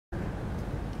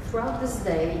throughout this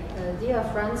day, dear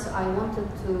friends, I wanted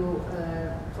to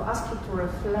ask you to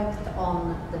reflect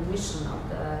on the mission of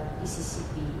the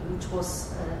ECCP, which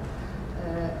was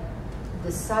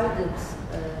decided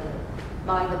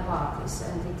by the parties,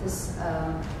 and it is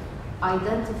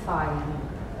identifying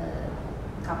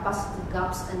capacity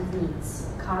gaps and needs,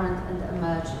 current and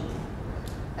emerging.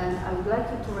 And I would like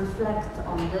you to reflect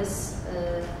on this,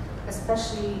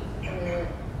 especially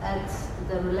at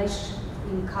the relationship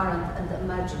between current and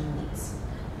emerging needs.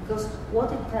 Because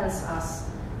what it tells us,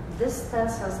 this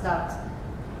tells us that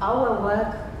our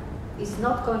work is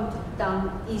not going to be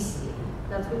done easily,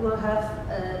 that we will have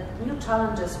new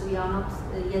challenges we are not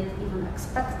yet even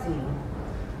expecting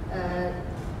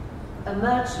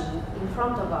emerging in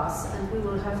front of us, and we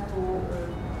will have to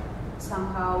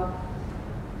somehow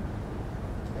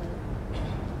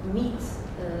meet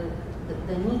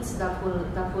the needs that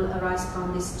will arise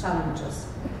from these challenges.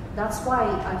 That's why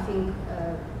I think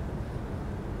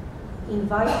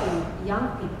inviting young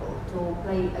people to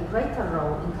play a greater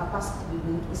role in capacity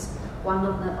building is one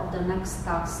of the next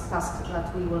tasks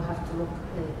that we will have to look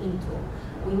into.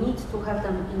 We need to have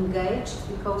them engaged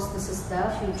because this is their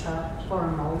future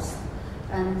foremost,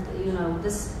 and you know,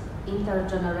 this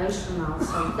intergenerational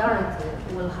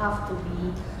solidarity will have to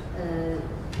be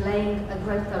playing a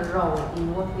greater role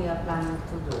in what we are planning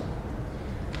to do.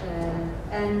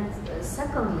 And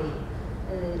secondly,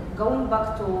 going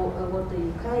back to what the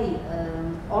UK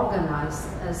organized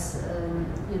as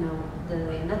you know, the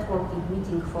networking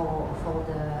meeting for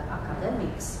the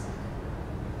academics,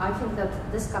 I think that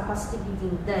this capacity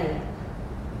building day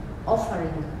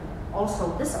offering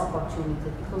also this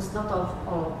opportunity, because not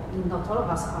all of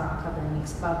us are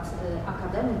academics, but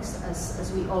academics,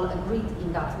 as we all agreed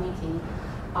in that meeting,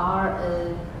 are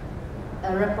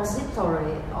a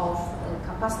repository of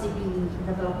capacity building in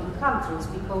developing countries,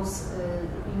 because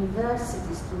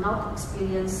universities do not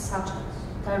experience such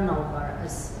turnover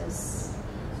as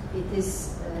it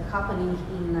is happening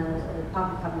in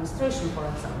public administration, for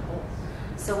example.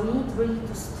 So we need really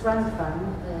to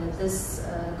strengthen this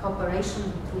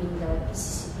cooperation between the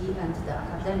ECCP and the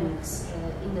academics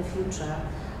in the future,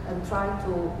 and try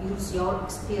to use your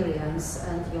experience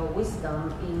and your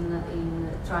wisdom in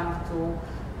trying to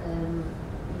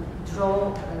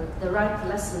draw the right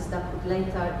lessons that would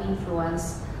later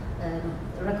influence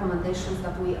recommendations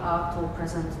that we are to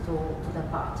present to the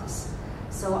parties.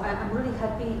 So I'm really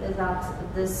happy that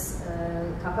this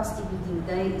capacity building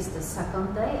day is the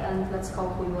second day, and let's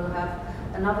hope we will have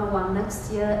another one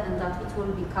next year, and that it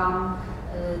will become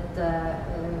the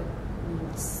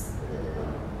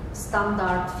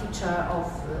standard feature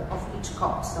of each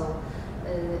COP. So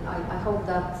I hope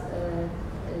that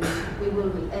we will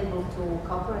be able to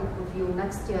cooperate with you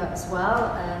next year as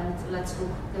well, and let's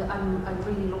look. I'm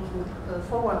really looking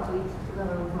forward to it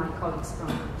together with my colleagues from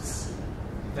the ECCP.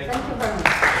 Thank you very much.